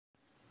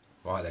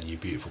Right then, you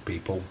beautiful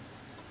people,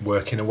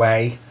 working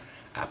away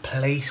at a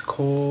place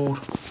called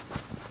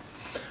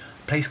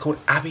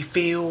Abbey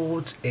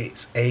Field.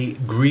 It's a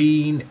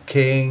Greene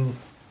King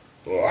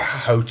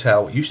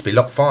hotel. It used to be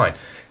locked fine.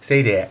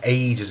 Stayed here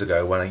ages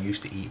ago when I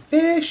used to eat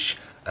fish.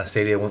 I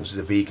stayed here once as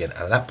a vegan,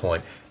 and at that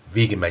point,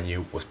 vegan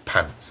menu was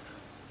pants.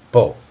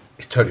 But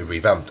it's totally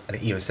revamped, and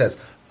it even says,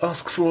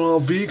 "Ask for our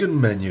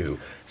vegan menu."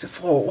 So I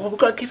thought, well, we've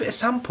got to give it a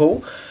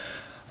sample.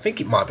 I think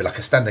it might be like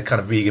a standard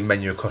kind of vegan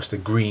menu across the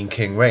Greene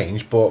King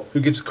range, but who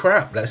gives a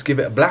crap? Let's give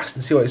it a blast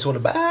and see what it's all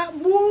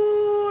about,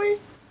 boy!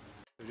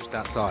 Just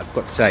outside, I've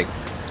got to say,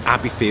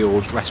 Abbey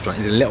Field restaurant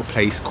is in a little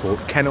place called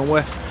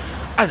Kenilworth.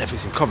 I don't know if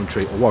it's in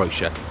Coventry or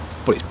Warwickshire,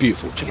 but it's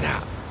beautiful. Check it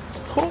out.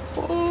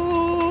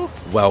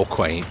 Well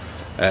quaint.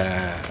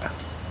 I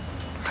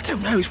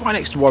don't know, it's right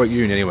next to Warwick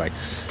Uni anyway,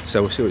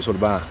 so we'll see what it's all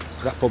about.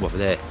 That pub over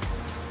there,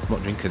 I'm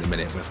not drinking in a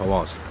minute, but if I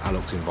was, that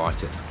looks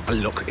inviting. That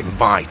looks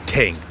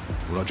inviting.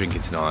 We're not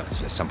drinking tonight,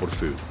 so let's sample the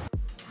food.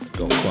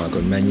 Got quite a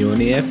good menu on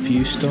here.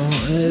 Few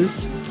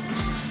starters,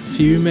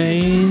 few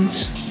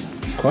mains,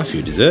 quite a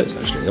few desserts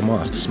actually. I might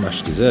have to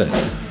smash dessert. I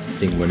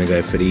think we're gonna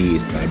go for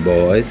these bad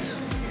boys,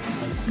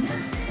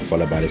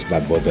 followed by this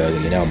bad boy burger.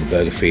 You know I'm a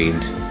burger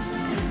fiend,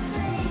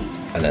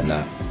 and then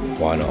that.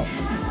 Why not?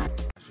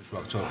 Let's just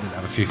rocked up and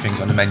have a few things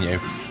on the menu.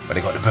 But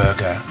they got the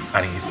burger,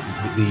 and he's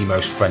the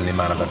most friendly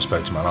man I've ever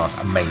spoken to in my life.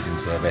 Amazing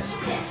service.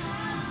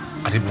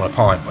 I didn't want a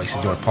pint, but he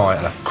said, "Do you want a pint?"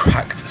 And I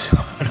cracked a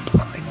pint.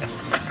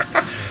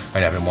 I'm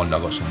only having one now,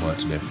 I've got some work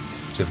to do.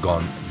 So they've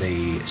gone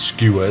the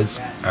skewers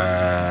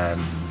and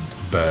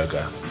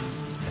burger.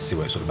 Let's see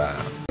what it's all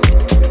about.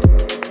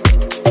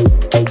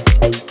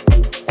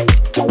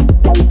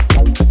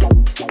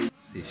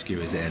 These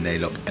skewers here, and they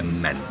look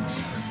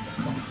immense.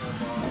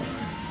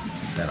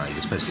 Don't know,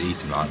 you're supposed to eat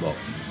them like, but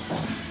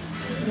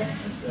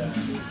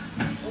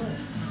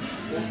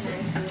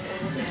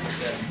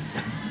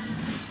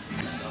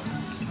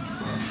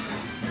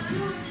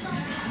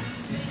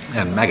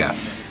yeah, mega.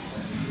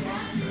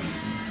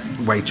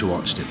 Way too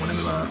hot to stick one in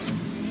my mouth.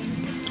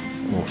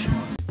 Awesome.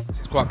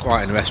 It's quite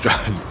quiet in the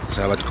restaurant,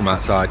 so I had to come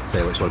outside to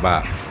tell you what it's all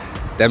about.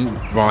 Them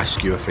rice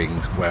skewer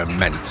things were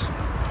immense.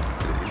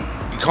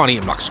 You can't eat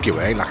them like a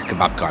skewer, ain't like a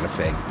kebab kind of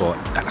thing, but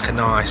like a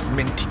nice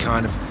minty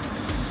kind of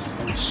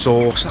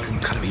sauce, like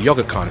kind of a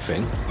yogurt kind of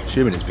thing,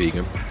 assuming it's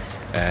vegan.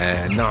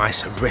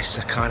 Nice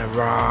harissa kind of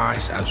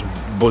rice and some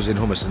buzzing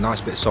hummus, a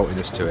nice bit of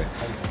saltiness to it.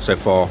 So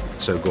far,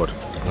 so good.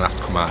 I'm gonna have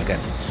to come out again.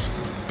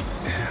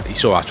 You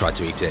saw I tried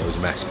to eat it; it was a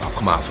mess. But I'll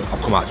come out to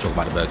talk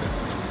about the burger.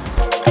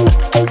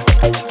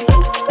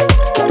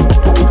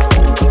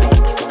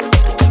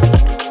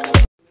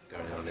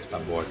 Going in on this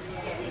bad boy.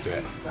 Let's do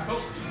it. I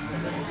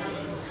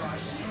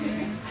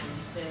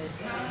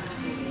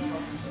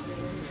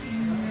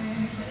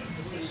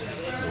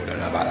don't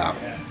know about that.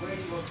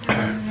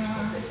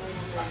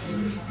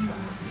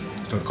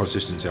 It's not the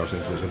consistency I was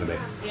thinking it was going to be.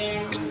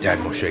 It's dead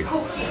mushy.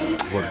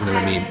 What's going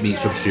to be a meat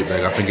substitute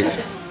burger? I think it's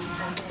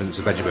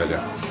a veggie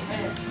burger.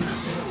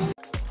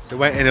 So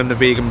waiting on the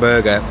vegan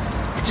burger.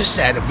 It just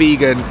said a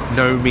vegan,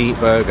 no meat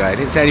burger. It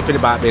didn't say anything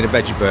about being a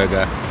veggie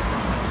burger.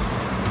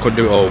 Couldn't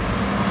do it all.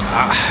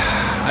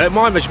 I don't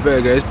mind veggie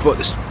burgers, but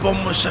the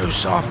bun was so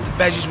soft.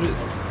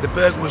 The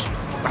burger was,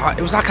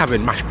 it was like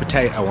having mashed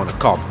potato on a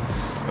cob,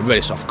 a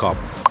really soft cob.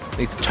 You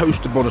need to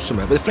toast the bun or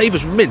something, but the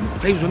flavours were mint.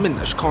 I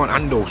just can't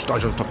handle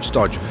stodge on top of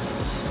stodge.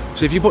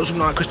 So if you put some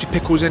like crispy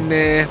pickles in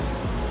there,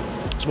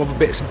 some other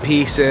bits and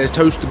pieces,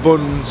 toast the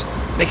buns,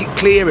 make it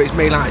clear it's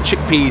made like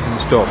chickpeas and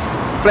stuff.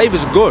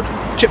 Flavours are good.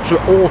 Chips were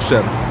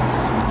awesome.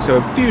 So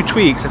a few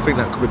tweaks, I think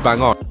that could be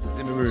bang on. I was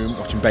in my room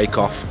watching Bake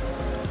Off,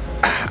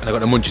 and I got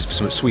the munchies for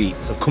something sweet.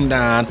 So I've come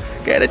down,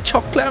 get a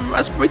chocolate and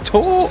raspberry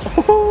tart.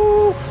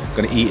 I'm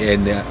gonna eat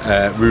in the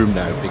room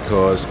now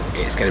because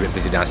it's getting a bit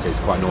busy downstairs.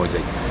 It's quite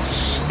noisy.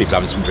 People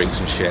having some drinks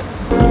and shit.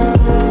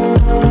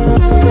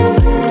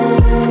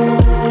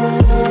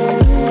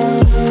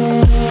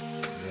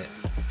 That's it.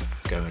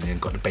 Going in,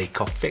 got the Bake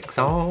Off fix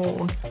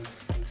on.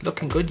 It's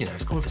looking good, you know.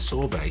 It's coming for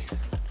sorbet.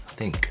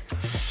 I think.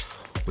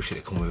 Wish it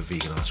had come with a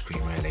vegan ice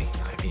cream, really. I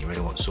don't think you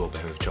really want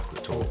sorbet with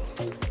chocolate tart.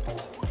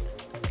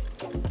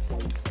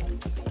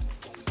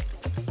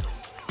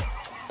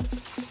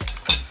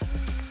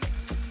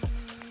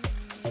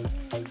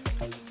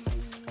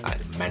 That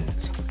is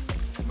immense.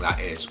 That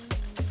is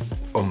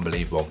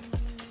unbelievable.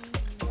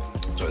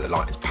 Sorry, the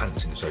light is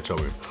pants in the hotel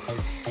room.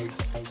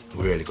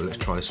 Really good. Let's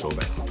try this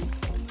sorbet.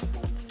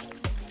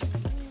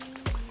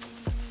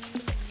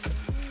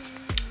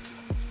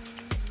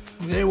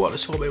 You know what? The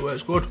sorbet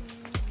works good.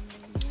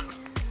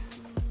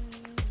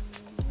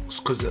 It's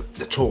because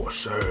the tort's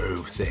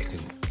so thick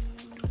and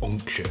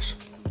unctuous.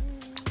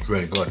 It's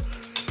really good.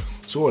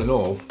 So all in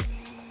all,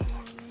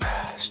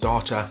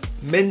 starter,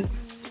 mint,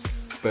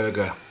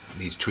 burger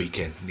needs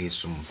tweaking, needs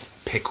some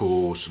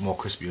pickles, some more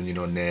crispy onion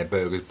on there,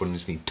 burgers,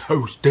 buns need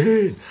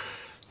toasting,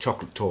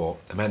 chocolate tart,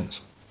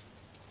 immense.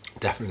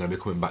 Definitely going to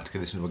be coming back to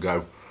give this another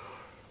go.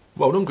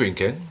 Well done, Greene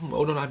King.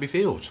 Well done, Abbey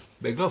Field.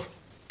 Big love.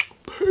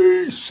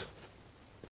 Peace.